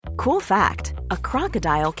Cool fact, a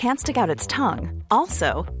crocodile can't stick out its tongue.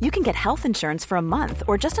 Also, you can get health insurance for a month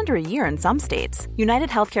or just under a year in some states. United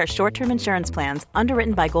Healthcare short-term insurance plans,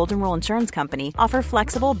 underwritten by Golden Rule Insurance Company, offer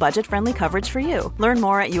flexible, budget-friendly coverage for you. Learn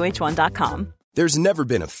more at UH1.com. There's never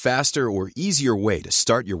been a faster or easier way to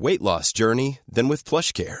start your weight loss journey than with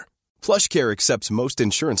PlushCare. PlushCare accepts most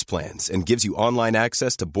insurance plans and gives you online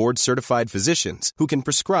access to board-certified physicians who can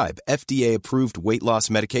prescribe FDA-approved weight loss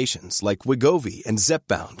medications like Wegovy and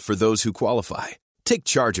Zepbound for those who qualify. Take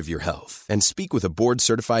charge of your health and speak with a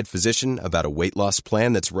board-certified physician about a weight loss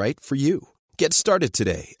plan that's right for you. Get started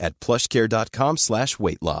today at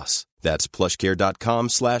plushcare.com/weight loss. That's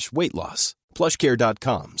plushcare.com/weight loss.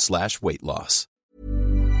 plushcare.com/weight loss.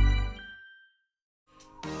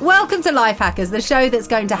 Welcome to Life Hackers, the show that's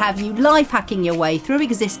going to have you life hacking your way through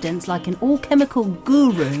existence like an all-chemical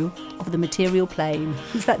guru of the material plane.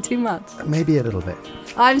 Is that too much? Maybe a little bit.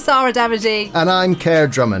 I'm Sarah Damagey. And I'm Kerr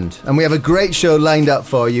Drummond. And we have a great show lined up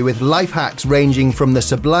for you with life hacks ranging from the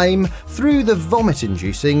sublime through the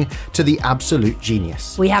vomit-inducing to the absolute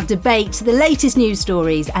genius. We have debate, the latest news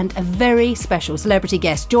stories, and a very special celebrity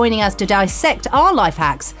guest joining us to dissect our life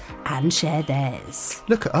hacks and share theirs.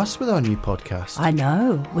 Look at us with our new podcast. I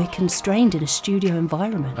know. We're constrained in a studio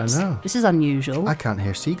environment. I know. This is unusual. I can't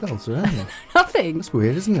hear seagulls or anything. Nothing. It's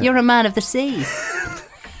weird, isn't it? You're a man of the sea.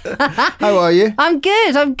 How are you? I'm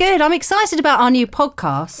good. I'm excited about our new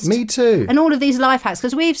podcast. Me too. And all of these life hacks,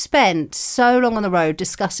 because we've spent so long on the road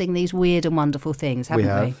discussing these weird and wonderful things, haven't we?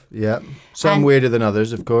 have, yeah. Some And- weirder than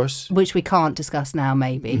others, of course. Which we can't discuss now,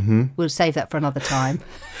 maybe. Mm-hmm. We'll save that for another time.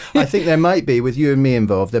 I think there might be, with you and me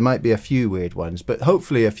involved, there might be a few weird ones, but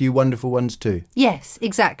hopefully a few wonderful ones too. Yes,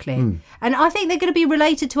 exactly. And I think they're going to be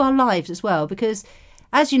related to our lives as well, because,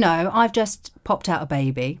 as you know, I've just popped out a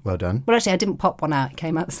baby. Well done. Well, actually, I didn't pop one out. It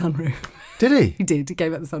came out the sunroof. Did he? He did. He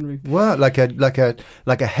came out the sunroof. What? Like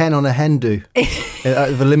a hen on a hen do out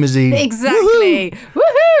of a limousine. Exactly.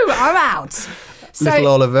 Woohoo! I'm out. So, Little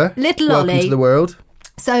Oliver. Little Welcome Ollie. to the world.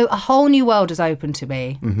 So a whole new world has opened to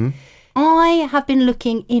me. Mm-hmm. I have been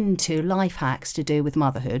looking into life hacks to do with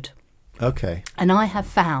motherhood, Okay. and I have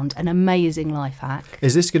found an amazing life hack.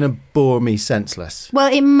 Is this going to bore me senseless?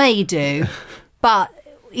 Well, it may do, but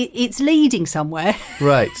it's leading somewhere.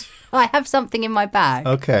 Right. I have something in my bag.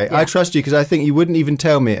 Okay. Yeah. I trust you because I think you wouldn't even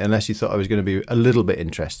tell me it unless you thought I was going to be a little bit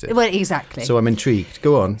interested. Well, exactly. So I'm intrigued.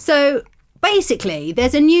 Go on. So basically,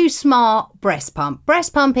 there's a new smart breast pump.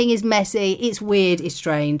 Breast pumping is messy, it's weird, it's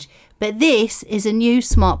strange. But this is a new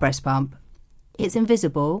smart breast pump. It's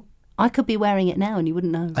invisible. I could be wearing it now and you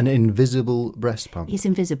wouldn't know. An invisible breast pump. It's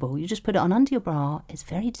invisible. You just put it on under your bra. It's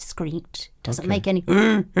very discreet. Doesn't Okay. make any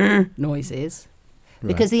noises.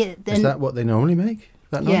 Because Is that what they normally make?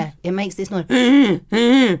 That noise? yeah, it makes this noise.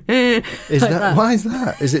 Is that why is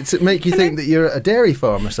that? Is it to make you think that you're at a dairy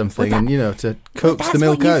farm or something, and to coax That's the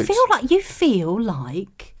milk what you out? feel like. You feel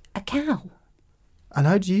like a cow. And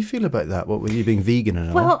how do you feel about that? What with you being vegan and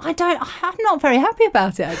all? Well, I'm not very happy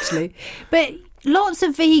about it actually. But lots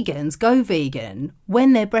of vegans go vegan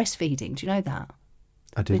when they're breastfeeding. Do you know that?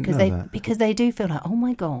 I didn't Because know they that. because they do feel like, oh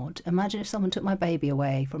my God, imagine if someone took my baby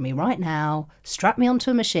away from me right now, strapped me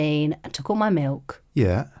onto a machine and took all my milk.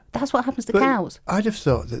 Yeah. That's what happens to But cows. I'd have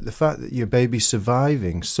thought that the fact that your baby's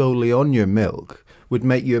surviving solely on your milk would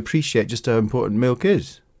make you appreciate just how important milk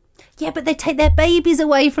is. Yeah, but they take their babies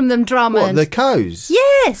away from them, Drummond. What, the cows?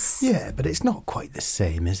 Yes. Yeah, but it's not quite the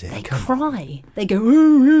same, is it? They Come on. cry. They go,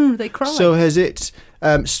 ooh, ooh, they cry. So has it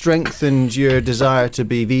strengthened your desire to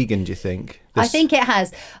be vegan, do you think? I think it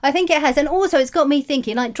has. And also it's got me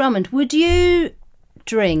thinking, like, Drummond, would you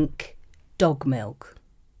drink dog milk?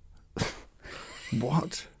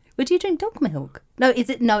 What? Would you drink dog milk?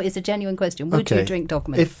 It's a genuine question. Would you drink dog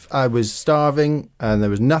milk? If I was starving and there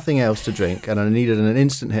was nothing else to drink and I needed an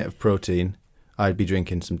instant hit of protein, I'd be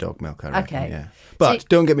drinking some dog milk, I reckon, Okay. yeah. But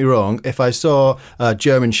don't get me wrong, if I saw a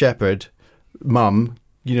German Shepherd mum,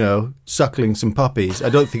 suckling some puppies, I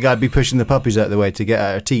don't think I'd be pushing the puppies out of the way to get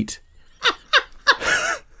at her teat.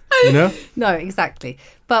 No, exactly.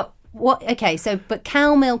 But what? Okay, but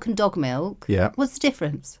cow milk and dog milk. Yeah. What's the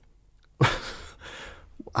difference?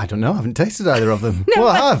 I don't know. I haven't tasted either of them. Well,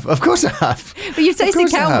 I have. Of course I have. But you've Of tasted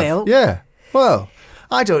course I cow have. milk. Yeah. Well,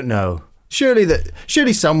 I don't know.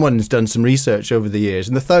 Surely someone's done some research over the years.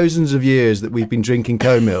 In the thousands of years that we've been drinking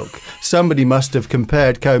cow milk, somebody must have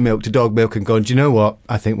compared cow milk to dog milk and gone, do you know what?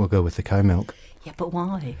 I think we'll go with the cow milk. Yeah, but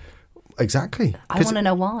why? Exactly. I want to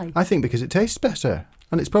know why. I think because it tastes better.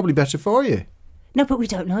 And it's probably better for you. No, but we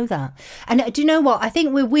don't know that. And do you know what? I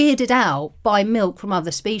think we're weirded out by milk from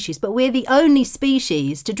other species, but we're the only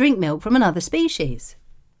species to drink milk from another species.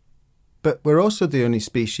 But we're also the only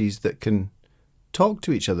species that can talk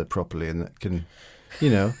to each other properly and that can,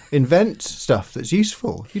 invent stuff that's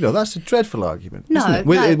useful. That's a dreadful argument, isn't it?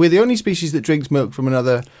 We're the only species that drinks milk from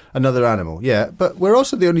another animal, yeah, but we're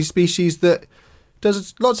also the only species that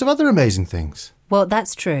does lots of other amazing things. Well,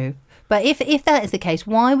 that's true. But if that is the case,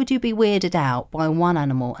 why would you be weirded out by one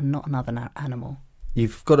animal and not another animal?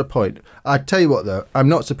 You've got a point. I tell you what, though, I'm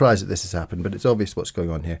not surprised that this has happened, but it's obvious what's going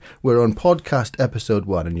on here. We're on podcast episode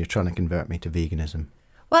 1 and you're trying to convert me to veganism.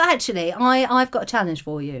 Well, actually, I've got a challenge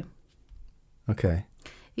for you. Okay.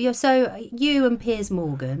 So you and Piers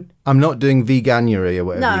Morgan... I'm not doing veganuary or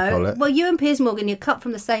whatever you call it. Well, you and Piers Morgan, you're cut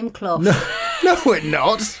from the same cloth. No, we're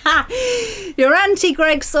not. You're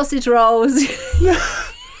anti-Greggs sausage rolls.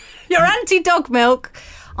 You're anti-dog milk.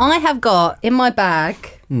 I have got in my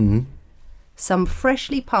bag some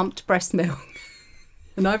freshly pumped breast milk.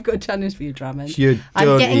 And I've got a challenge for you, Drummond.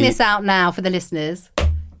 I'm getting this out now for the listeners.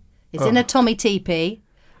 It's in a Tommy teepee.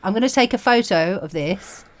 I'm going to take a photo of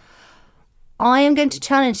this. I am going to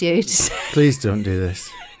challenge you to... Please don't do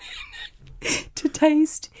this. to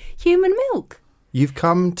taste human milk. You've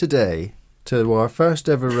come today to our first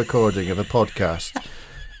ever recording of a podcast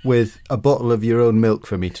with a bottle of your own milk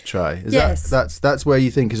for me to try. Yes. That's where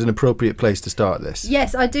you think is an appropriate place to start this?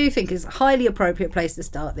 Yes, I do think it's a highly appropriate place to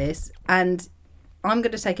start this. And I'm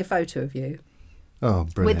going to take a photo of you. Oh,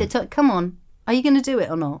 brilliant. Come on. Are you going to do it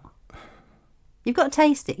or not? You've got to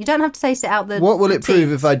taste it. You don't have to taste it out the... What will it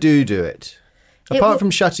prove if I do it? Apart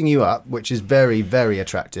from shutting you up, which is very, very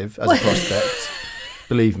attractive as a prospect,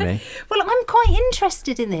 believe me. Well, I'm quite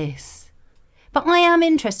interested in this. But I am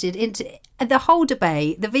interested in the whole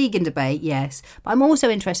debate, the vegan debate, yes. But I'm also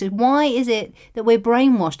interested, why is it that we're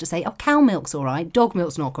brainwashed to say, cow milk's all right, dog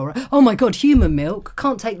milk's not all right. Oh, my God, human milk,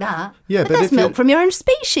 can't take that. Yeah, but that's milk from your own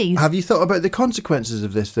species. Have you thought about the consequences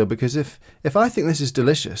of this, though? Because if I think this is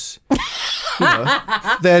delicious...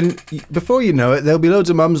 then before you know it, there'll be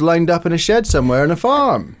loads of mums lined up in a shed somewhere on a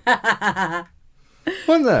farm.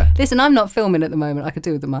 Won't there? Listen, I'm not filming at the moment. I could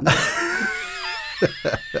do with the money.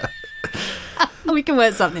 We can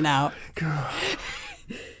work something out. God.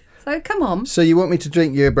 So come on. So you want me to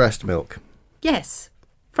drink your breast milk? Yes.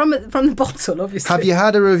 From the bottle, obviously. Have you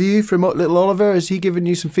had a review from little Oliver? Has he given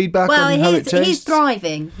you some feedback on how it tastes? He's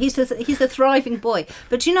thriving. He's a thriving boy.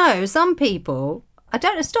 But some people... I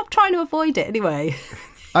don't know. Stop trying to avoid it anyway.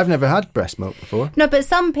 I've never had breast milk before. No, but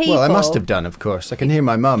some people... Well, I must have done, of course. I can hear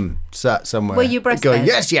my mum sat somewhere. Were you breastfed? Going,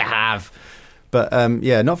 yes, you have. But,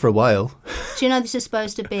 not for a while. Do you know this is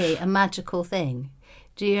supposed to be a magical thing?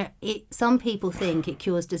 Some people think it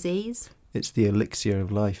cures disease. It's the elixir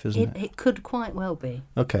of life, isn't it? It could quite well be.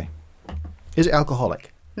 Okay. Is it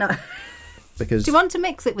alcoholic? No. Because... Do you want to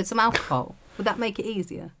mix it with some alcohol? Would that make it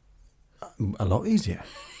easier? A lot easier.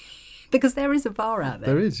 Because there is a bar out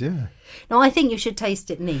there. There is, yeah. No, I think you should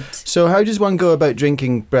taste it neat. So how does one go about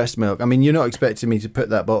drinking breast milk? I mean, you're not expecting me to put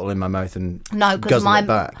that bottle in my mouth and guzzle it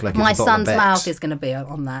back like my it's a bottle of son's Beck's. mouth is going to be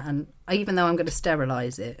on that, and even though I'm going to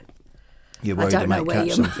sterilise it. You're worried I might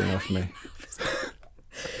catch something off me.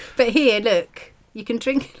 But here, look, you can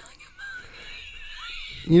drink it like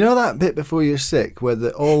You know that bit before you're sick where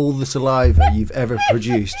all the saliva you've ever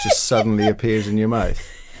produced just suddenly appears in your mouth?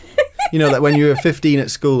 You know, that when you were 15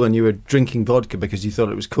 at school and you were drinking vodka because you thought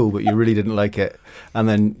it was cool, but you really didn't like it, and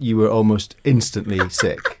then you were almost instantly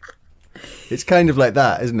sick. It's kind of like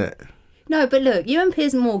that, isn't it? No, but look, you and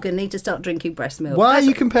Piers Morgan need to start drinking breast milk. Why are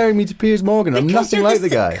you comparing me to Piers Morgan? I'm nothing like the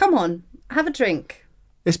guy. Come on, have a drink.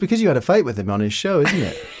 It's because you had a fight with him on his show, isn't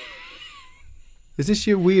it? Is this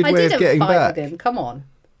your weird way of getting back? I didn't fight with him. Come on.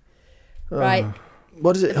 Right.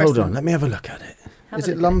 What is it? Hold on, let me have a look at it. Is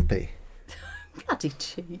it lumpy? Bloody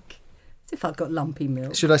cheek. As if I've got lumpy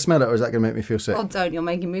milk. Should I smell it, or is that going to make me feel sick? Oh, don't. You're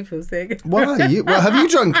making me feel sick. Why? Have you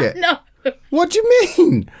drunk it? No. What do you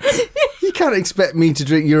mean? You can't expect me to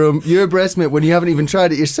drink your breast milk when you haven't even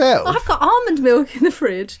tried it yourself. I've got almond milk in the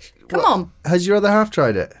fridge. Come on. Has your other half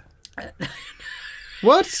tried it?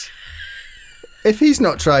 What? If he's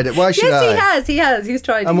not tried it, why should I? Yes, he has. He's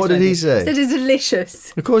tried it. And what did he say? He said it's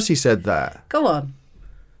delicious. Of course he said that. Go on.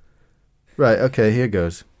 Right, okay, here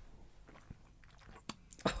goes.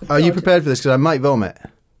 Oh, Are you prepared for this? Because I might vomit.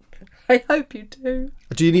 I hope you do.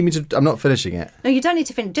 Do you need me to... I'm not finishing it. No, you don't need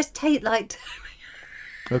to finish. Just take like...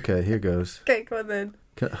 Okay, here goes. Okay, go on then.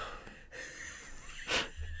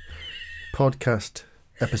 Podcast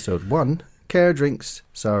episode 1. Care drinks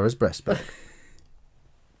Sarah's breast milk.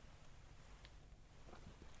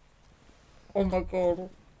 Oh my God.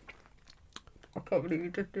 I can't believe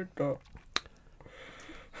you just did that.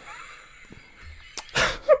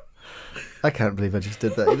 I can't believe I just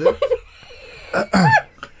did that either.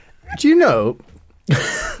 Do you know...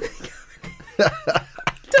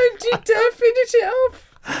 Don't you Don't finish it off.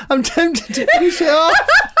 I'm tempted to finish it off.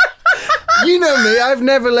 You know me. I've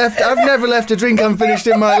never left a drink unfinished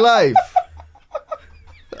in my life.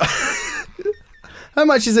 How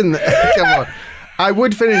much is in there? Come on. I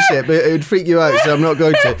would finish it, but it would freak you out, so I'm not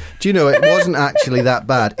going to. Do you know, it wasn't actually that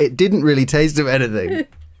bad. It didn't really taste of anything.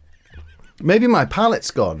 Maybe my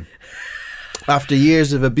palate's gone after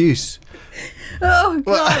years of abuse. Oh,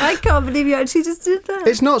 God, I can't believe you actually just did that.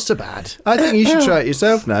 It's not so bad. I think you should try it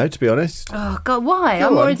yourself now, to be honest. Oh, God, why? Go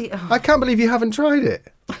I'm on. already... I can't believe you haven't tried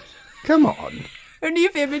it. Come on. Only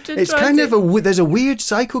if Imogen It's tries kind it. of there's a weird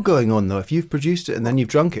cycle going on, though. If you've produced it and then you've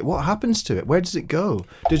drunk it, what happens to it? Where does it go?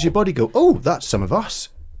 Does your body go, oh, that's some of us?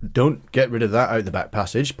 Don't get rid of that out the back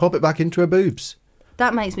passage. Pop it back into her boobs.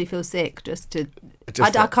 That makes me feel sick,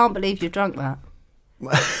 I can't believe you drunk that.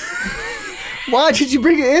 Why did you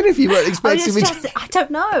bring it in if you weren't expecting me to? I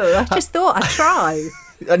don't know. I just thought I'd try.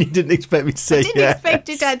 And you didn't expect me to say I didn't yeah. expect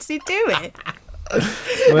you to actually do it.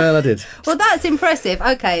 Well, I did. Well, that's impressive.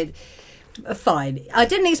 Okay, fine. I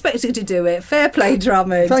didn't expect you to do it. Fair play,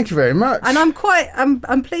 Drummond. Thank you very much. And I'm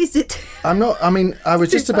pleased it. I'm not. I mean, I was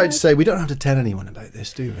It's too just about bad. to say we don't have to tell anyone about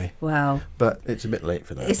this, do we? Well, But it's a bit late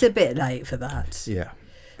for that. it's a bit late for that. Yeah.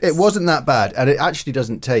 It wasn't that bad, and it actually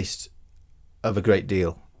doesn't taste of a great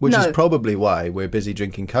deal, which No. is probably why we're busy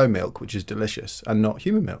drinking cow milk, which is delicious, and not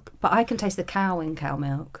human milk. But I can taste the cow in cow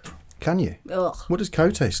milk. Can you? Ugh. What does cow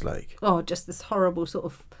taste like? Oh, just this horrible sort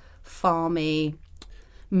of farmy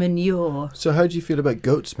manure. So how do you feel about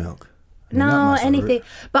goat's milk? I mean, that No, must have anything.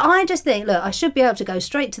 But I just think, look, I should be able to go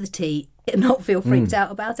straight to the tea and not feel freaked out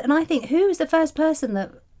about it. And I think, who was the first person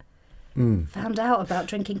that found out about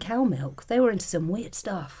drinking cow milk? They were into some weird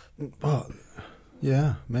stuff, Well,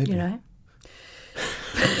 yeah, maybe. you know?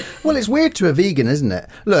 Well, it's weird to a vegan, isn't it?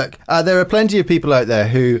 Look, there are plenty of people out there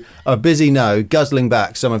who are busy now guzzling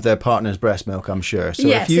back some of their partner's breast milk, I'm sure. So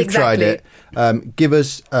Yes, if you've tried exactly. it, give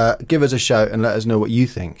us a shout and let us know what you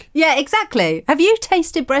think. Yeah, exactly. Have you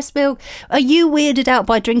tasted breast milk? Are you weirded out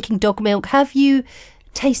by drinking dog milk? Have you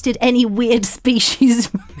tasted any weird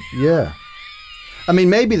species? Yeah. I mean,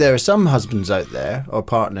 maybe there are some husbands out there or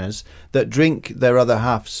partners that drink their other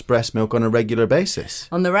half's breast milk on a regular basis.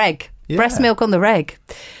 On the reg. Yeah. Breast milk on the reg.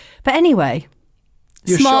 But anyway,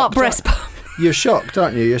 You're smart shocked, breast aren't- pump. You're shocked,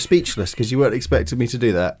 aren't you? You're speechless because you weren't expecting me to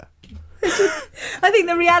do that. I think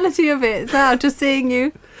the reality of it is now just seeing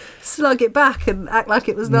you slug it back and act like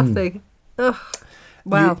it was nothing. Ugh.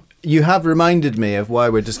 Wow. You have reminded me of why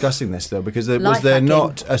we're discussing this, though, because was Life there hacking.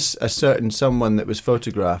 not a certain someone that was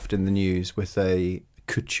photographed in the news with a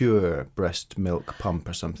couture breast milk pump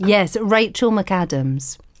or something? Yes, Rachel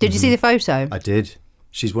McAdams. Did you see the photo? I did.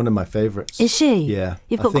 She's one of my favourites. Is she? Yeah.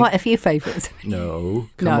 You've I got think- quite a few favourites. No,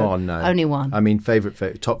 come No, on now. only one. I mean,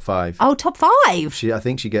 favourite, top 5. Oh, top 5? I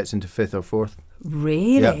think she gets into 5th or 4th.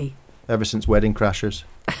 Really? Yeah. Ever since Wedding Crashers.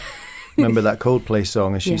 Remember that Coldplay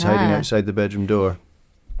song as she's hiding Yeah. outside the bedroom door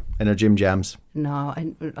in her gym jams? No,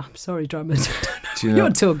 I'm sorry, Drummond. I don't know Do you what know-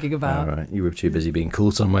 you're talking about. All right. You were too busy being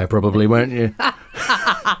cool somewhere, probably, weren't you?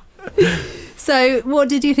 So, what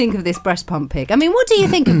did you think of this breast pumping? I mean, what do you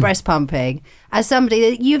think of breast pumping as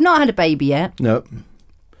somebody that you've not had a baby yet? No.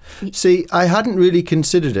 See, I hadn't really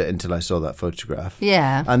considered it until I saw that photograph.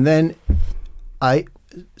 Yeah. And then I've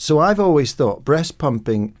always thought breast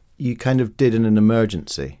pumping you kind of did in an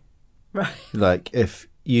emergency. Right. Like if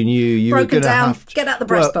you knew you Broken were going to down, have to, get out the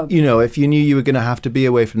breast pump. You know, if you knew you were going to have to be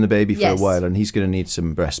away from the baby for Yes. a while and he's going to need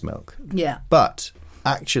some breast milk. Yeah. But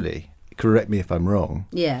actually, correct me if I'm wrong,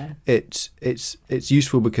 Yeah. it's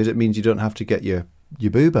useful because it means you don't have to get your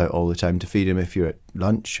boob out all the time to feed him if you're at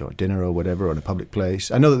lunch or dinner or whatever on a public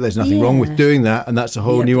place. I know that there's nothing wrong with doing that, and that's a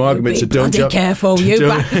whole new argument. So don't jump. Careful, you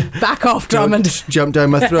don't- back off, Don't Drummond. jump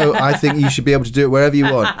down my throat. I think you should be able to do it wherever you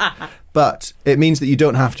want. But it means that you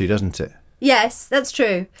don't have to, doesn't it? Yes, that's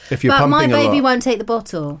true. If you're but my pumping a baby lot. won't take the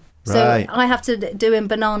bottle, so Right. I have to do him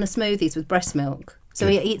banana smoothies with breast milk. So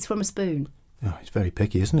he eats from a spoon. Oh, he's very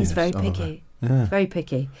picky, isn't he? He's very Oliver? picky. Yeah. He's very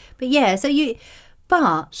picky. But yeah, so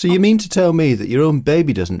you mean to tell me that your own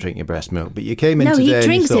baby doesn't drink your breast milk, but you came in no, today he and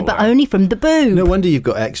drinks you it, thought, but well, only from the boob. no wonder you've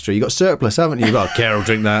got extra. You've got surplus, haven't you? Oh, Carol,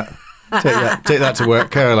 drink that. Take that to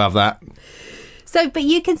work. Carol, have that. So, but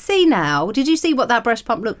you can see now. Did you see what that breast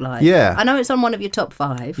pump looked like? Yeah. I know it's on one of your top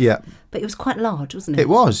 5. Yeah. But it was quite large, wasn't it? It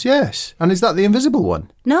was, yes. And is that the invisible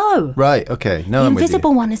one? No. Right, okay. No, The I'm with you.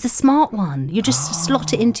 invisible one is the smart one. You just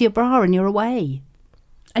slot it into your bra and you're away.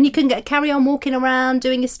 And you can carry on walking around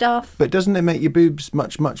doing your stuff. But doesn't it make your boobs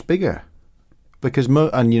much, much bigger? Because,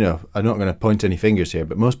 I'm not going to point any fingers here,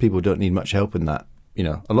 but most people don't need much help in that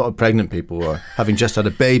a lot of pregnant people or having just had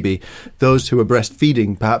a baby, those who are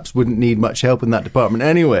breastfeeding perhaps wouldn't need much help in that department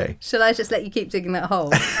anyway. Shall I just let you keep digging that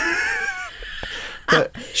hole?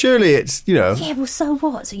 But surely it's, Yeah, well, so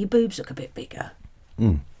what? So your boobs look a bit bigger.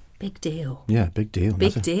 Big deal. Yeah, big deal.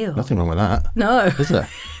 Big deal. Nothing wrong with that. No. Is there?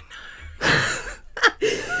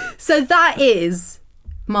 So that is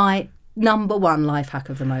my number one life hack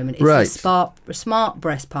of the moment. It's Right. the smart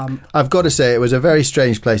breast pump. I've got to say, it was a very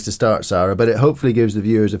strange place to start, Sarah, but it hopefully gives the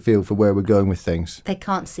viewers a feel for where we're going with things. They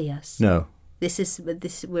can't see us. No.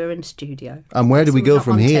 We're in a studio. And where do we We're go not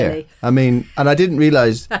from on here? telly. I mean, and I didn't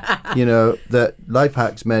realise, that life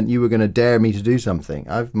hacks meant you were going to dare me to do something.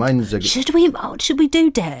 Should we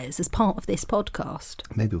do dares as part of this podcast?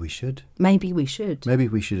 Maybe we should. Maybe we should. Maybe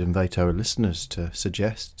we should invite our listeners to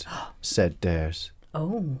suggest said dares.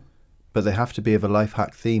 Oh. But they have to be of a life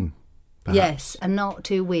hack theme. Perhaps. Yes, and not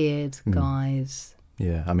too weird, guys.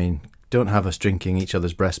 Yeah, I mean, don't have us drinking each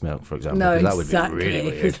other's breast milk, for example. No, 'cause that exactly. would be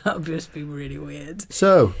really weird. That would just be really weird.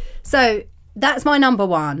 So, That's my number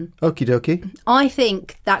one. okie dokie. I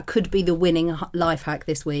think that could be the winning life hack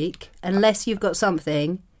this week, unless you've got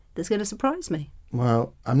something that's going to surprise me.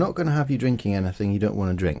 Well, I'm not going to have you drinking anything you don't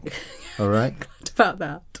want to drink. All right? What about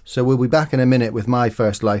that? So we'll be back in a minute with my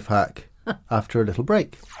first life hack after a little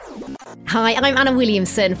break. Hi, I'm Anna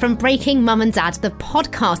Williamson from Breaking Mum and Dad, the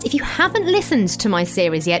podcast. If you haven't listened to my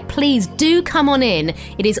series yet, please do come on in.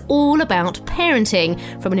 It is all about parenting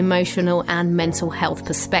from an emotional and mental health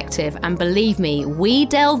perspective. And believe me, we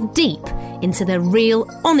delve deep into the real,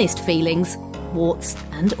 honest feelings, warts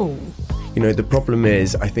and all. The problem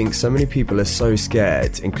is, I think so many people are so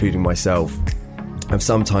scared, including myself, of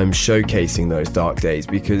sometimes showcasing those dark days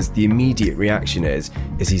because the immediate reaction is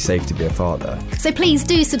he safe to be a father? So please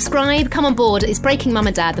do subscribe, come on board. It's Breaking Mum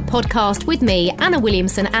and Dad, the podcast with me, Anna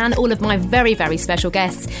Williamson, and all of my very, very special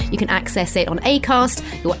guests. You can access it on Acast,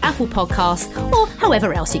 your Apple Podcasts, or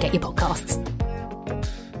however else you get your podcasts.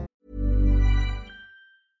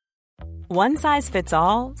 One size fits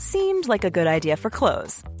all seemed like a good idea for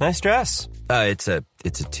clothes. Nice dress. It's a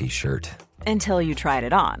t-shirt. Until you tried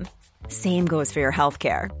it on. Same goes for your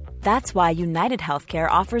healthcare. That's why United Healthcare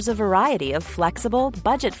offers a variety of flexible,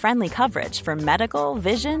 budget-friendly coverage for medical,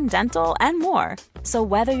 vision, dental, and more. So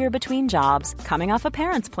whether you're between jobs, coming off a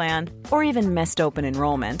parent's plan, or even missed open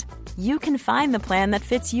enrollment, you can find the plan that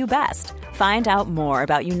fits you best. Find out more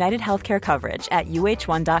about United Healthcare coverage at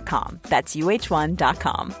uh1.com. That's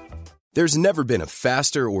uh1.com. There's never been a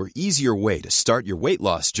faster or easier way to start your weight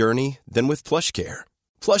loss journey than with PlushCare.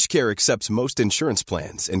 PlushCare accepts most insurance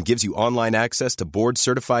plans and gives you online access to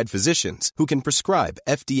board-certified physicians who can prescribe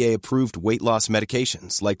FDA-approved weight loss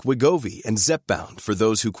medications like Wegovy and Zepbound for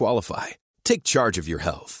those who qualify. Take charge of your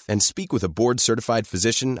health and speak with a board-certified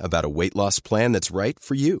physician about a weight loss plan that's right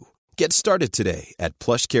for you. Get started today at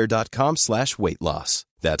plushcare.com/weight loss.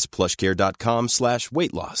 That's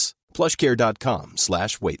plushcare.com/weight loss.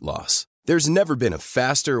 plushcare.com/weight loss. There's never been a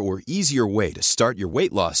faster or easier way to start your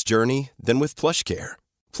weight loss journey than with PlushCare.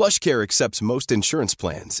 PlushCare accepts most insurance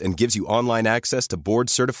plans and gives you online access to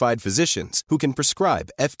board-certified physicians who can prescribe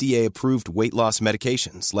FDA-approved weight loss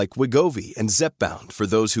medications like Wegovy and Zepbound for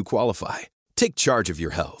those who qualify. Take charge of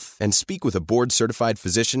your health and speak with a board-certified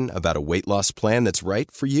physician about a weight loss plan that's right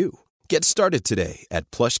for you. Get started today at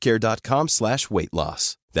plushcare.com/weight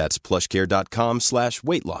loss. That's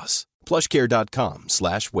plushcare.com/weight loss.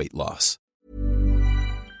 plushcare.com/weight loss.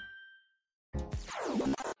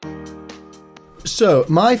 So,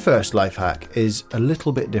 my first life hack is a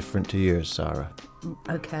little bit different to yours, Sarah.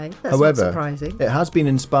 Okay, that's However, not surprising. it has been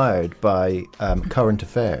inspired by current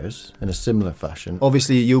affairs in a similar fashion.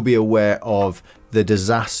 Obviously, you'll be aware of the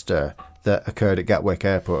disaster that occurred at Gatwick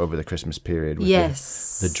Airport over the Christmas period. With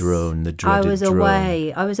Yes. the drone, the dreaded I was drone.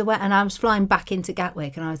 away, and I was flying back into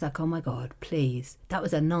Gatwick, and I was like, oh my God, please. That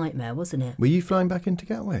was a nightmare, wasn't it? Were you flying back into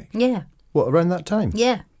Gatwick? Yeah. What, around that time?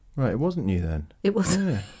 Yeah. Right, it wasn't you then. It was.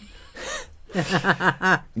 Yeah.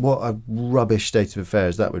 What a rubbish state of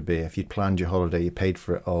affairs that would be if you'd planned your holiday, you paid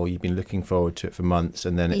for it all, you'd been looking forward to it for months,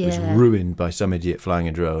 and then it was Yeah. ruined by some idiot flying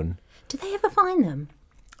a drone. Did they ever find them?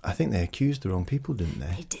 I think they accused the wrong people, didn't They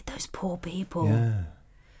they? did, those poor people. Yeah.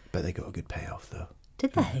 But they got a good payoff, though.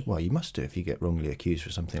 Did they? Well, you must do if you get wrongly accused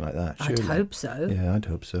for something like that. I'd Surely. hope so. Yeah, I'd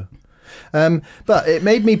hope so. But it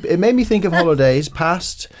made me think of holidays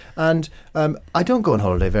past, and I don't go on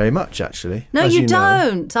holiday very much, actually. No, as you know.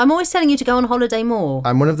 don't. I'm always telling you to go on holiday more.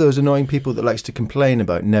 I'm one of those annoying people that likes to complain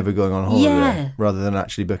about never going on holiday Yeah. rather than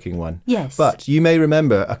actually booking one. Yes. But you may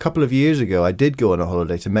remember a couple of years ago, I did go on a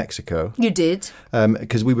holiday to Mexico You did.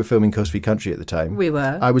 because we were filming Coast Free Country at the time. We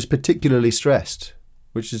were. I was particularly stressed,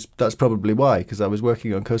 that's probably why, because I was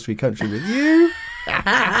working on Coast Free Country with you.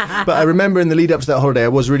 But I remember in the lead up to that holiday, I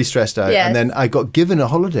was really stressed out. Yes. And then I got given a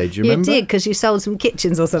holiday. Do you remember? You did, because you sold some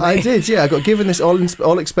kitchens or something. I did, yeah. I got given this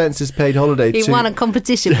all expenses paid holiday. You won a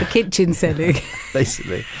competition for kitchen selling.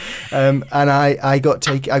 Basically. And I got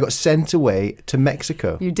sent away to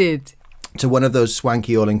Mexico. You did. To one of those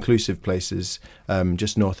swanky all-inclusive places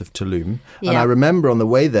just north of Tulum. Yeah. And I remember on the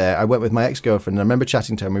way there, I went with my ex-girlfriend, and I remember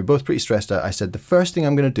chatting to her, and we were both pretty stressed out. I said, the first thing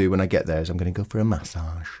I'm going to do when I get there is I'm going to go for a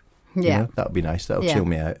massage. Yeah. You know, that would be nice. That would chill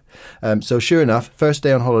me out. So sure enough, first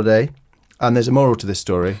day on holiday, and there's a moral to this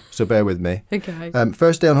story, so bear with me. Okay.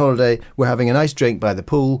 First day on holiday, we're having a nice drink by the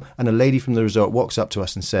pool, and a lady from the resort walks up to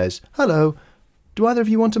us and says, hello, do either of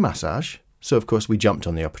you want a massage? So, of course, we jumped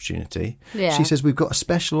on the opportunity. Yeah. She says, we've got a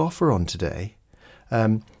special offer on today.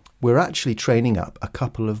 We're actually training up a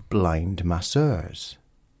couple of blind masseurs.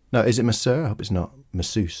 Now, is it masseur? I hope it's not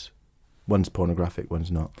masseuse. One's pornographic, one's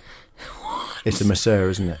not. What? It's a masseur,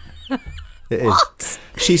 isn't it? It is. What?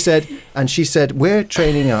 She said, we're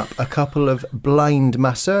training up a couple of blind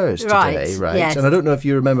masseurs today, right? Yes. And I don't know if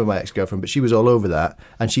you remember my ex-girlfriend, but she was all over that.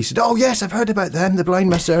 And she said, oh, yes, I've heard about them, the blind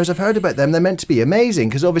masseurs, I've heard about them. They're meant to be amazing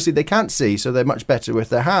because obviously they can't see, so they're much better with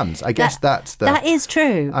their hands. I guess that's the... That is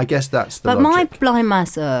true. I guess that's the But logic. my blind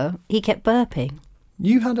masseur, he kept burping.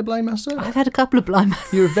 You had a blind masseur? I've had a couple of blind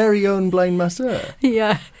masseurs. Your very own blind masseur?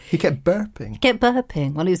 Yeah. He kept burping. He kept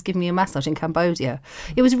burping while he was giving me a massage in Cambodia.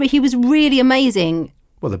 He was really amazing.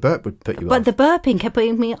 Well, the burp would put you But off. the burping kept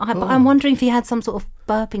putting me... I'm wondering if he had some sort of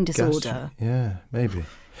burping disorder. Yeah, maybe.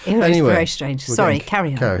 It was Anyway, very strange. we're Sorry, getting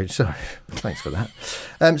carry on. Sorry. Thanks for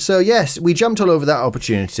that. So, yes, we jumped all over that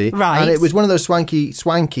opportunity. Right. And it was one of those swanky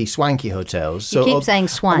hotels. So, keep saying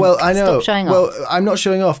swank. Well, I know. Stop showing well, off. I'm not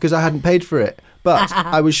showing off because I hadn't paid for it. But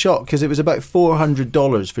I was shocked because it was about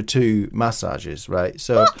 $400 for 2 massages, right?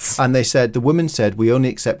 So, What? And they said, the woman said, we only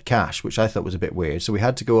accept cash, which I thought was a bit weird. So we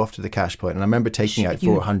had to go off to the cash point, and I remember taking out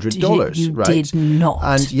 $400, You right? did not.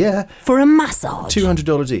 And yeah, For a massage?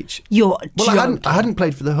 $200 each. You're Well, joking. I hadn't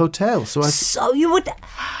paid for the hotel, so I... So you would...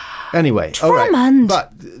 Anyway, all right. Drummond.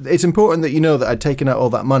 But it's important that you know that I'd taken out all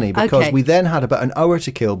that money because Okay. we then had about an hour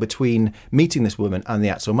to kill between meeting this woman and the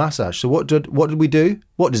actual massage. So what did we do?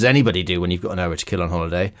 What does anybody do when you've got an hour to kill on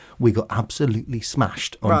holiday? We got absolutely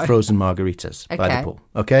smashed on Right. frozen margaritas by Okay. the pool.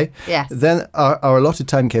 Okay? Yes. Then our allotted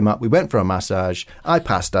time came up. We went for a massage. I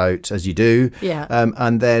passed out, as you do. Yeah.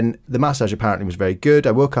 And then the massage apparently was very good.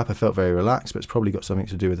 I woke up, I felt very relaxed, but it's probably got something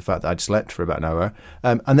to do with the fact that I'd slept for about an hour.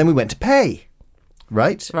 And then we went to pay.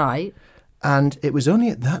 Right? Right. And it was only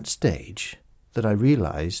at that stage that I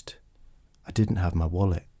realised I didn't have my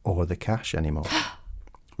wallet or the cash anymore.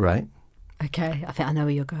 Right? Okay, I think I know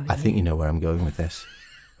where you're going. I think you know where I'm going with this.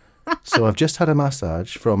 So I've just had a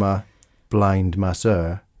massage from a blind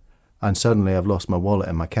masseur and suddenly I've lost my wallet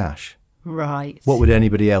and my cash. Right. What would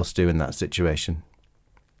anybody else do in that situation?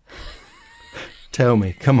 Tell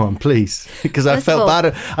me, come on, please, because I First of all-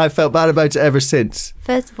 felt bad about it ever since.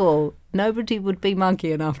 First of all, nobody would be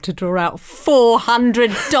monkey enough to draw out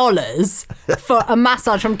 $400 for a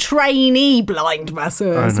massage from trainee blind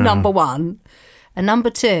masseurs, number one. And number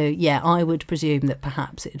two, yeah, I would presume that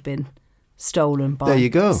perhaps it had been stolen by There you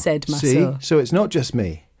go. said See, masseur. so it's not just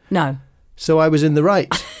me. No. So I was in the right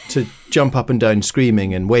to jump up and down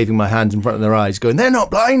screaming and waving my hands in front of their eyes going, they're not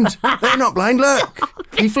blind, look.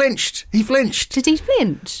 He flinched. Did he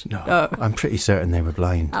flinch? No, I'm pretty certain they were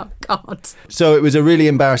blind. Oh, God. So it was a really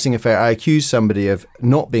embarrassing affair. I accused somebody of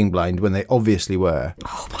not being blind when they obviously were.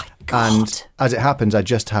 Oh, my God. And as it happens, I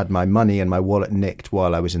just had my money and my wallet nicked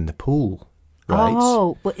while I was in the pool. Right?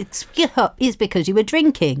 Oh, well, it's because you were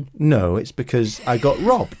drinking. No, it's because I got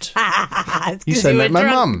robbed. It's You 'cause sound were like my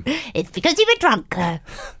drunk. mum. It's because you were drunk.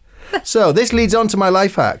 So this leads on to my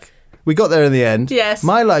life hack. We got there in the end. Yes.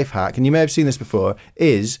 My life hack, and you may have seen this before,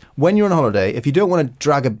 is when you're on holiday, if you don't want to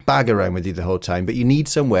drag a bag around with you the whole time, but you need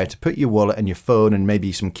somewhere to put your wallet and your phone and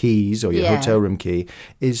maybe some keys or your Yeah. hotel room key,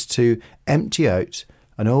 is to empty out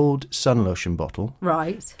an old sun lotion bottle.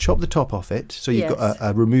 Right. Chop the top off it, so you've Yes. got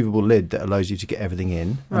a removable lid that allows you to get everything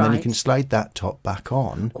in, and then you Right. can slide that top back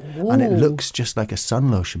on, and it looks just like a sun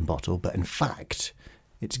lotion bottle, but in fact,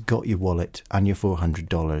 it's got your wallet and your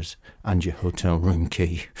 $400 and your hotel room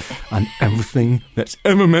key and everything that's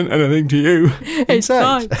ever meant anything to you. It's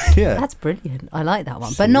inside. fine. Yeah. That's brilliant. I like that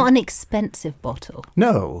one. But not an expensive bottle.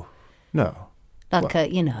 No. Like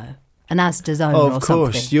an Asda Zone Oh, or of something.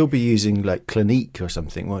 course, you'll be using like Clinique or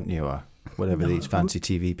something, won't you? Or whatever these fancy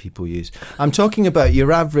TV people use. I'm talking about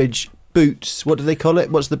your average Boots. What do they call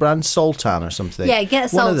it? What's the brand? Sultan or something? Yeah,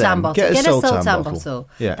 get a One of Sultan them. bottle. Get a Sultan bottle.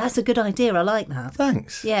 Yeah. That's a good idea. I like that.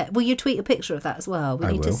 Thanks. Yeah. Will you tweet a picture of that as well? We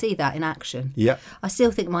I need to will. see that in action. Yeah. I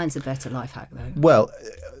still think mine's a better life hack though. Well,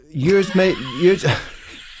 yours, mate.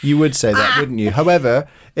 You would say that, wouldn't you? However,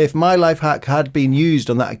 if my life hack had been used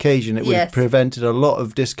on that occasion, it would have prevented a lot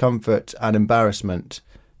of discomfort and embarrassment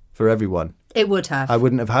for everyone. It would have. I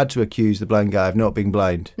wouldn't have had to accuse the blind guy of not being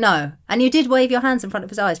blind. No. And you did wave your hands in front of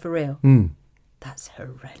his eyes for real. That's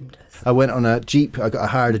horrendous. I went on a Jeep. I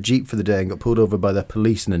hired a Jeep for the day and got pulled over by the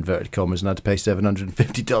police in inverted commas and had to pay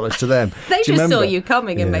 $750 to them. They just saw you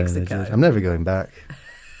coming in Mexico. I'm never going back.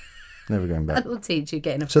 Never going back. That'll teach you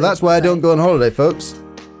getting a So that's why I don't go on holiday, folks.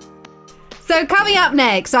 So coming up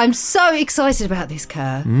next, I'm so excited about this,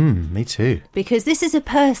 Kerr. Me too. Because this is a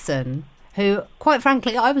person who, quite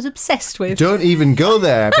frankly, I was obsessed with. Don't even go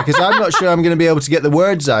there, because I'm not sure I'm going to be able to get the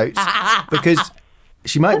words out, because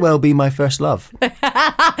she might well be my first love.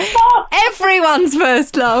 Everyone's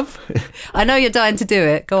first love. I know you're dying to do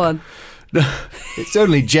it. Go on. It's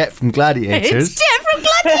only Jet from Gladiators. It's Jet from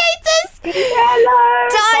Gladiators. Hello.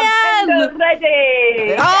 Diane.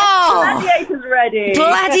 Ready. Oh. Gladiators ready.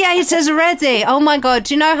 Gladiators ready. Oh my God.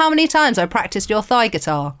 Do you know how many times I practiced your thigh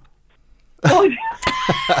guitar? Oh.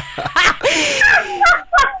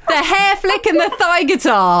 The hair flick and the thigh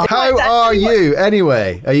guitar. How are you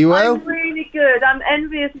anyway? Are you well? I'm really good. I'm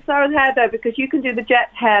envious of Sarah's hair though, because you can do the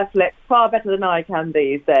Jet hair flick far better than I can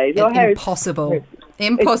these days. Your hair Impossible.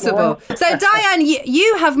 Impossible. So, Diane,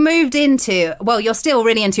 you have moved into, well, you're still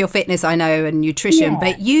really into your fitness, I know, and nutrition,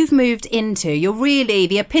 but you've moved into, you're really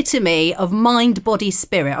the epitome of mind, body,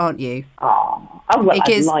 spirit, aren't you? Oh, well,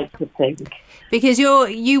 I'd like to think. Because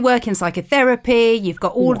you work in psychotherapy, you've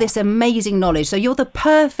got all this amazing knowledge, so you're the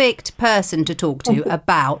perfect person to talk to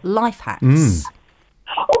about life hacks.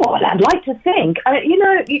 Oh, well, I'd like to think.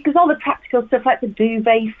 Because all the practical stuff like the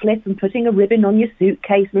duvet flip and putting a ribbon on your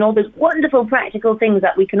suitcase and all those wonderful practical things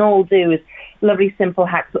that we can all do is lovely, simple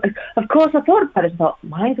hacks. Of course, I thought about it and thought,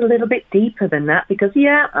 mine's a little bit deeper than that because,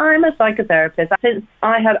 I'm a psychotherapist. Since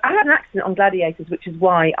I had an accident on Gladiators, which is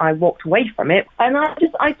why I walked away from it. And I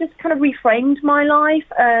just kind of reframed my life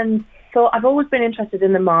and thought I've always been interested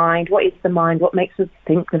in the mind. What is the mind? What makes us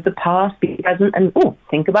think of the past, be present, and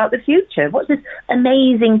think about the future? What's this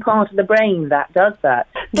amazing part of the brain that does that?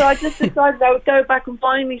 So I just decided I would go back and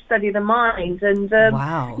finally study the mind. And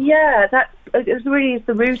wow. It really is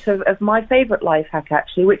the root of my favourite life hack,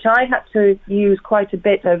 actually, which I had to use quite a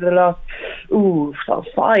bit over the last, sort of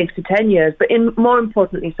 5 to 10 years. But more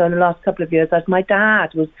importantly, so in the last couple of years, as my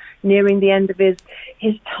dad was nearing the end of his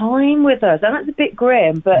time with us. And that's a bit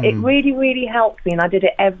grim, but it really, really helped me. And I did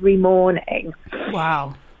it every morning.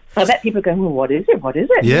 Wow. I bet people are going, well, what is it? What is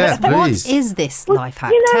it? Yeah, please. What is this life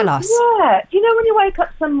hack? Tell us. Yeah. Do you know when you wake up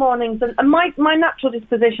some mornings, and my natural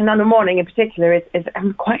disposition on the morning in particular is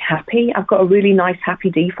I'm quite happy. I've got a really nice happy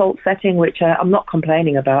default setting, which I'm not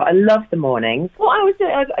complaining about. I love the mornings. What I was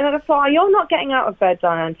doing, I thought, you're not getting out of bed,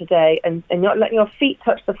 Diane, today, and you're not letting your feet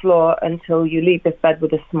touch the floor until you leave this bed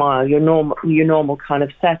with a smile, your normal kind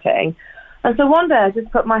of setting. And so one day I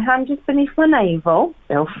just put my hand just beneath my navel.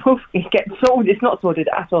 It gets sorted. It's not sorted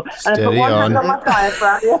at all. And I put one hand on my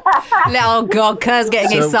diaphragm. Oh, God, Kerr's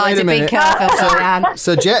getting excited. Be careful, Diane.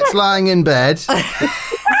 So Jet's lying in bed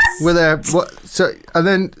with her... and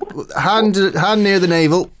then hand near the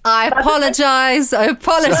navel. I apologise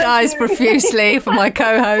profusely for my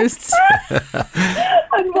co-hosts.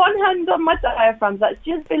 And one hand on my diaphragm. That's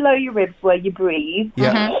just below your ribs where you breathe.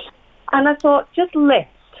 Yeah. And I thought, just list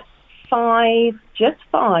 5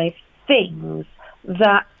 things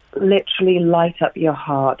that literally light up your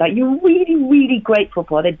heart, that you're really, really grateful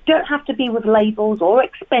for. They don't have to be with labels or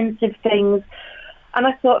expensive things. And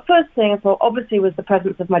I thought, first thing I thought, obviously, was the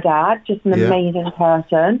presence of my dad, just an amazing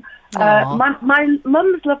person. My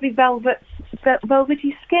mum's lovely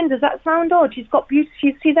velvety skin. Does that sound odd? She's got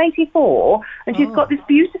she's 84, and she's got this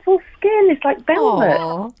beautiful skin. It's like velvet.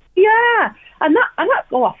 Aww. Yeah. And that, I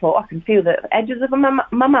thought I can feel the edges of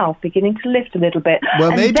my mouth beginning to lift a little bit.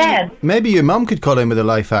 Well, and maybe your mum could call in with a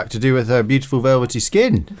life hack to do with her beautiful velvety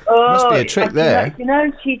skin. Must be a trick there.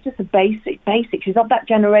 She's just a basic. She's of that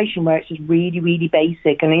generation where it's just really, really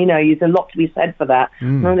basic. And, there's a lot to be said for that.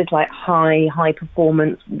 None of this, like, high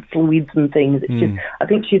performance fluids and things. It's just, I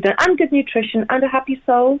think she's done, and good nutrition and a happy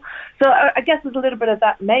soul. So I guess there's a little bit of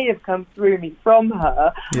that may have come through me from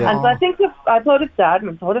her. Yeah. And so I thought of Dad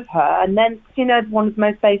and I thought of her. And then, one of the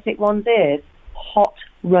most basic ones is hot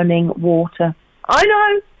running water. I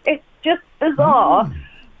know, it's just bizarre,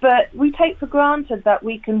 but we take for granted that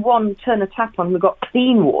we can, turn a tap on, we've got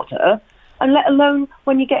clean water, And let alone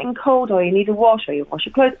when you're getting cold or you need a wash or you wash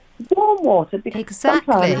your clothes, warm water. Because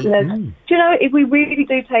Exactly. sometimes, do you know, if we really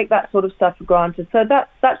do take that sort of stuff for granted. So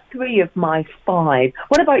that's 3 of my 5.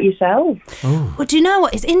 What about yourself? Well, do you know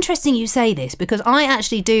what? It's interesting you say this because I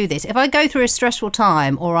actually do this. If I go through a stressful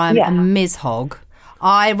time or I'm a Ms. Hog,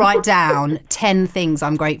 I write down 10 things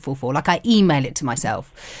I'm grateful for. Like I email it to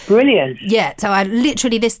myself. Brilliant. Yeah, so I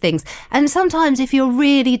literally list things. And sometimes if you're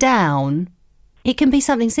really down, it can be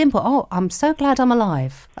something simple. Oh, I'm so glad I'm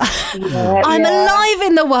alive. I'm alive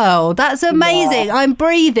in the world. That's amazing. I'm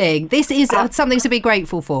breathing. This is something to be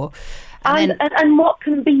grateful for. And what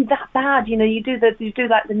can be that bad? You know, you do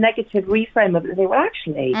like the negative reframe of it and say, well,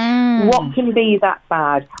 actually, what can be that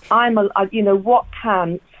bad? What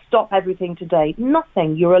can stop everything today?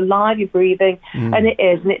 Nothing. You're alive, you're breathing, and it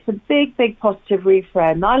is. And it's a big, big positive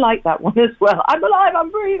reframe. I like that one as well. I'm alive,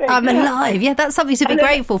 I'm breathing. I'm alive. Yeah, that's something to be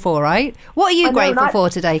grateful for, right? What are you grateful for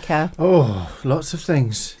today, Kerr? Oh, lots of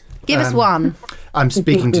things. Give us one. I'm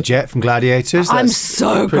speaking to Jet from Gladiators. I'm That's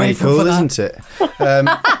so pretty grateful cool, for that. isn't it?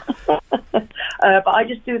 But I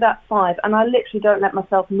just do that 5, and I literally don't let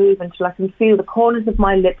myself move until I can feel the corners of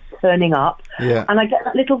my lips turning up, and I get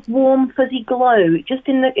that little warm, fuzzy glow just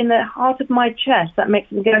in the heart of my chest. That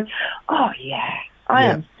makes me go, oh yeah, I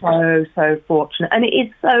am so fortunate, and it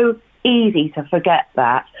is so easy to forget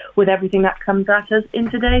that with everything that comes at us in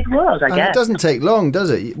today's world. I guess it doesn't take long, does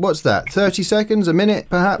it? What's that? 30 seconds, a minute,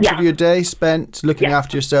 perhaps, of your day spent looking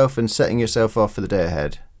after yourself and setting yourself off for the day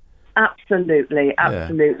ahead. Absolutely.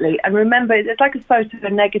 And remember, it's like a photo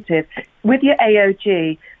negative. With your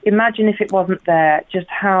AOG, imagine if it wasn't there, just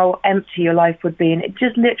how empty your life would be. And it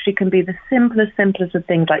just literally can be the simplest of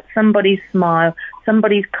things, like somebody's smile,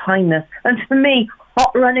 somebody's kindness. And for me,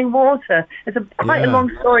 hot running water. There's quite a long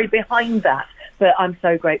story behind that. But I'm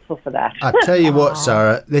so grateful for that. I tell you what,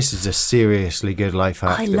 Sarah, this is a seriously good life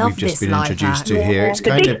hack that we've just been introduced to here.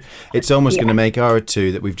 It's almost going to make our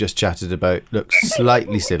 2 that we've just chatted about look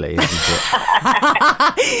slightly silly, isn't it?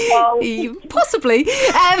 Possibly.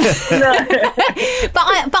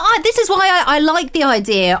 But this is why I like the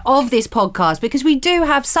idea of this podcast, because we do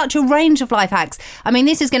have such a range of life hacks. I mean,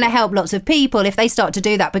 this is going to help lots of people if they start to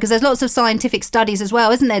do that, because there's lots of scientific studies as well,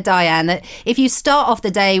 isn't there, Diane, that if you start off the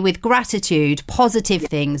day with gratitude, positive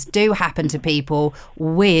things do happen to people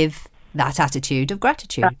with that attitude of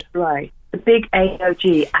gratitude. That's right. The big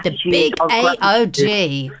AOG attitude. The big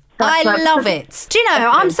AOG. I love it. Do you know,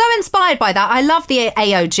 I'm so inspired by that. I love the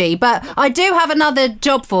AOG, but I do have another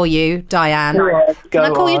job for you, Diane. Can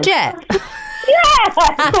I call you Jet? Yeah, of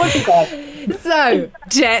course you can. So,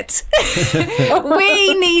 Jet,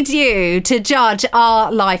 we need you to judge our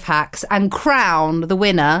life hacks and crown the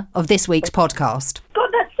winner of this week's podcast. God,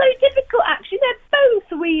 that's so difficult, actually. They're both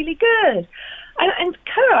really good. And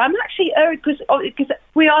Kerr, I'm actually because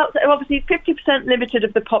we are obviously 50% limited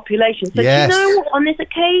of the population. So yes. Do you know, on this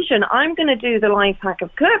occasion, I'm going to do the life hack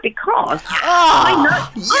of Kerr because I know.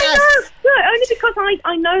 No, only because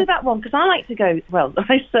I know that one, because I like to go, well,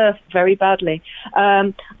 I surf very badly.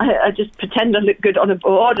 I just pretend I look good on a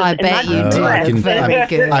board. I bet you do. Very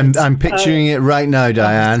good. I'm picturing it right now,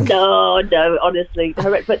 Diane. No, honestly.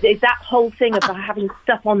 But there's that whole thing about having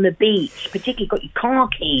stuff on the beach, particularly got your car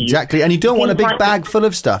keys. Exactly, and you don't want a big bag full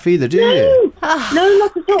of stuff either, do you? No,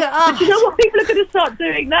 not at all. But you know what people are going to start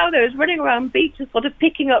doing now, though, is running around beaches, sort of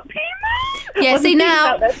picking up people. Yeah, see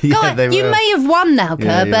now, God, you may have won now,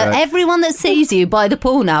 Kerr, but everyone that sees you by the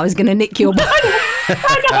pool now is going to nick your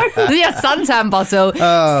your suntan bottle.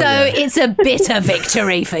 It's a bitter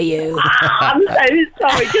victory for you. I'm so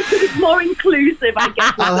sorry, just because it's more inclusive, I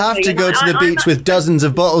guess. I'll have to go to the beach with dozens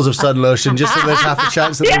of bottles of sun lotion just so there's half a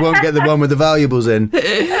chance that they won't get the one with the valuables in.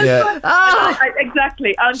 Yeah.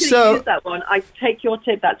 Exactly. I'm going to use that one. I take your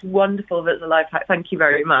tip. That's wonderful. That's a life hack. Thank you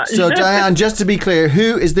very much. So, Diane, just to be clear,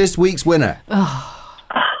 who is this week's winner?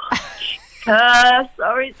 Sorry.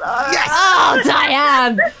 Yes! Oh,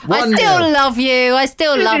 Diane! I still love you.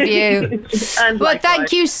 Well,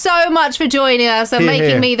 thank you so much for joining us and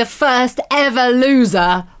making me the first ever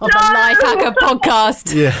loser of the Life Hacker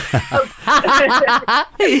podcast. Yeah.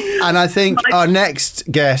 And I think our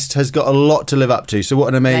next guest has got a lot to live up to. So what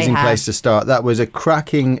an amazing place to start. That was a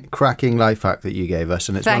cracking life hack that you gave us,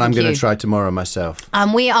 and it's one I'm going to try tomorrow myself.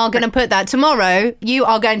 And we are going to put that tomorrow. You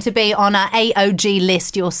are going to be on our AOG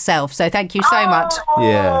list yourself. So thank you so much.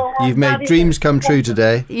 Yeah, you've made dreams come true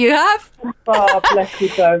today. You have? Oh, bless you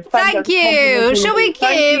both. Thank you. Shall we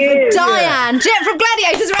give Diane Jet from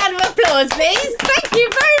Gladiators a round of applause, please? Thank you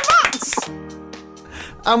very much.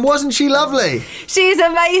 And wasn't she lovely? She's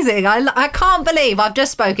amazing. I can't believe I've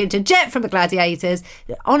just spoken to Jet from the Gladiators.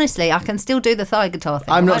 Honestly, I can still do the thigh guitar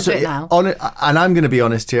thing. I'm I not won't do it now. and I'm going to be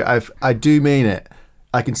honest here. I do mean it.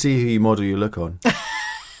 I can see who you model your look on.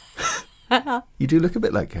 You do look a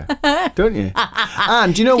bit like her, don't you?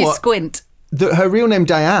 And do you know You what? squint. Her real name,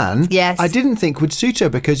 Diane, Yes. I didn't think would suit her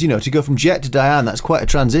because, to go from Jet to Diane, that's quite a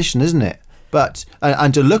transition, isn't it? But,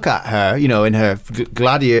 and to look at her, in her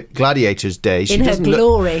gladiators days. In her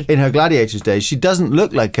glory. In her gladiators days, she doesn't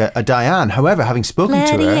look like a Diane. However, having spoken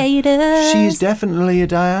to her, she's definitely a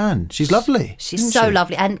Diane. She's lovely. She's isn't so she?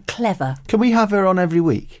 lovely and clever. Can we have her on every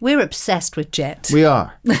week? We're obsessed with Jet. We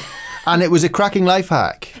are. And it was a cracking life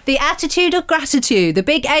hack. The attitude of gratitude, the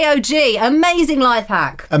big AOG, amazing life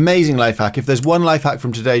hack. Amazing life hack. If there's one life hack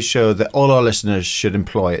from today's show that all our listeners should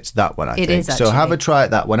employ, it's that one, I think. It is, actually. So have a try at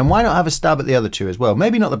that one. And why not have a stab at the other two as well?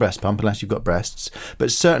 Maybe not the breast pump unless you've got breasts,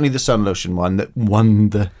 but certainly the sun lotion one that won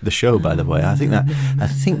the show, by the way. I think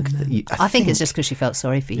it's just because she felt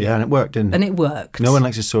sorry for you. Yeah, and it worked, didn't it? And it worked. No one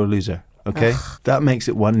likes a sore loser, okay? That makes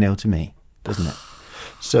it 1-0 to me, doesn't it?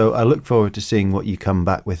 So I look forward to seeing what you come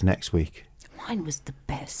back with next week. Mine was the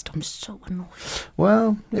best. I'm so annoyed.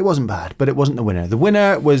 Well, it wasn't bad, but it wasn't the winner. The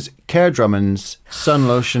winner was Care Drummond's Sun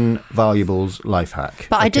Lotion Valuables life hack.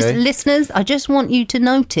 But listeners, I just want you to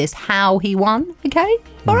notice how he won, okay?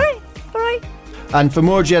 All right. And for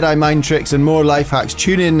more Jedi mind tricks and more life hacks,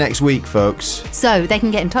 tune in next week, folks. So they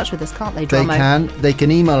can get in touch with us, can't they, Drummo? They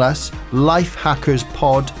can email us,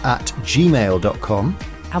 lifehackerspod@gmail.com.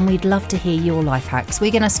 And we'd love to hear your life hacks.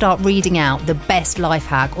 We're going to start reading out the best life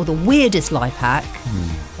hack or the weirdest life hack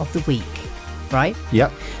of the week, right?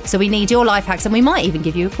 Yep. So we need your life hacks, and we might even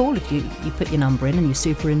give you a call if you put your number in and you're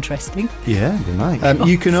super interesting. Yeah, we might.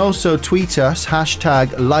 You can also tweet us,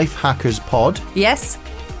 #lifehackerspod. Yes.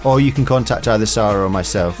 Or you can contact either Sarah or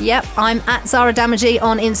myself. Yep, I'm at Sarah Damagy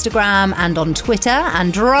on Instagram and on Twitter.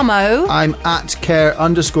 And Drummo. I'm at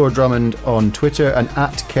 @care_Drummond on Twitter and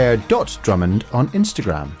at @care.Drummond on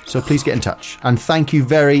Instagram. So please get in touch. And thank you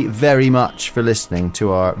very, very much for listening to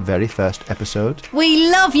our very first episode. We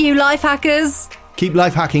love you, life hackers. Keep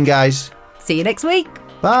life hacking, guys. See you next week.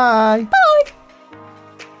 Bye. Bye.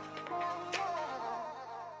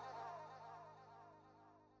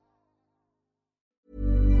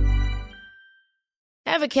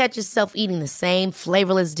 Ever catch yourself eating the same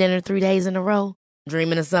flavorless dinner 3 days in a row?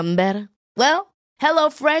 Dreaming of something better? Well,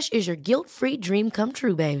 HelloFresh is your guilt-free dream come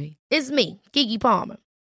true, baby. It's me, Keke Palmer.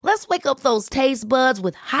 Let's wake up those taste buds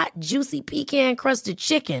with hot, juicy pecan-crusted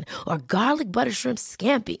chicken or garlic butter shrimp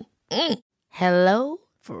scampi. Hello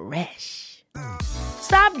Fresh.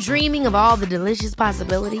 Stop dreaming of all the delicious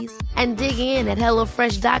possibilities and dig in at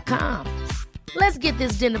HelloFresh.com. Let's get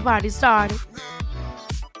this dinner party started.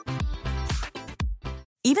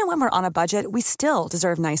 Even when we're on a budget, we still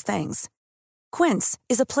deserve nice things. Quince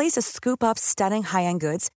is a place to scoop up stunning high-end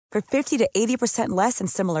goods for 50 to 80% less than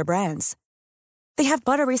similar brands. They have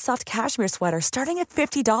buttery soft cashmere sweaters starting at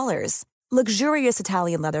 $50, luxurious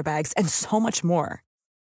Italian leather bags, and so much more.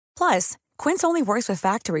 Plus, Quince only works with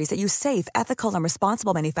factories that use safe, ethical, and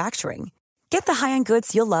responsible manufacturing. Get the high-end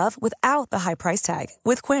goods you'll love without the high price tag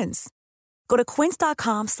with Quince. Go to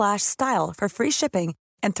quince.com/style for free shipping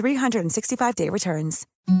and 365-day returns.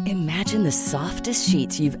 Imagine the softest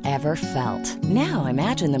sheets you've ever felt. Now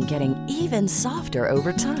imagine them getting even softer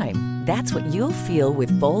over time. That's what you'll feel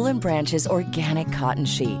with Boll & Branch's organic cotton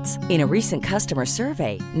sheets. In a recent customer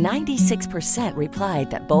survey, 96%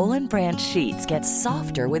 replied that Boll & Branch sheets get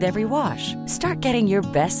softer with every wash. Start getting your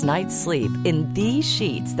best night's sleep in these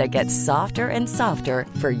sheets that get softer and softer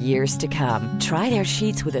for years to come. Try their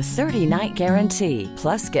sheets with a 30-night guarantee.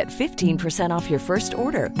 Plus, get 15% off your first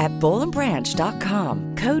order at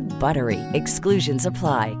bollandbranch.com. Code BUTTERY. Exclusions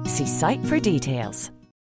apply. See site for details.